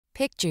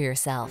Picture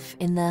yourself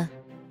in the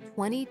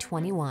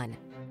 2021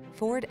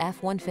 Ford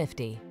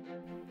F-150.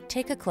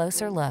 Take a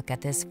closer look at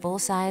this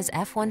full-size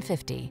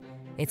F-150.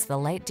 It's the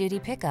light-duty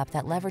pickup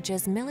that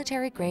leverages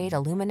military-grade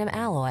aluminum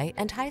alloy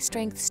and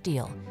high-strength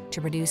steel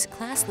to produce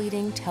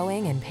class-leading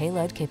towing and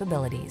payload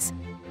capabilities.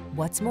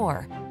 What's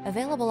more,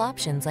 available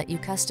options let you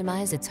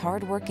customize its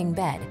hard-working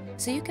bed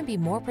so you can be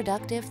more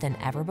productive than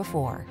ever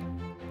before.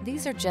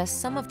 These are just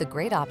some of the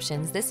great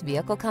options this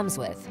vehicle comes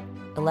with: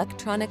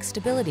 electronic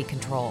stability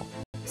control,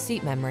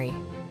 seat memory,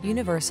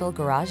 universal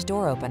garage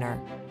door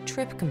opener,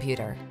 trip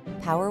computer,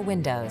 power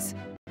windows,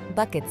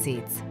 bucket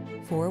seats,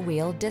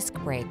 four-wheel disc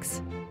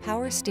brakes,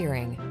 power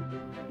steering.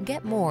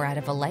 Get more out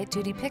of a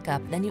light-duty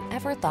pickup than you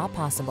ever thought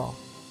possible.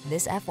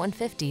 This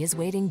F-150 is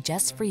waiting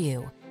just for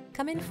you.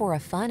 Come in for a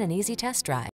fun and easy test drive.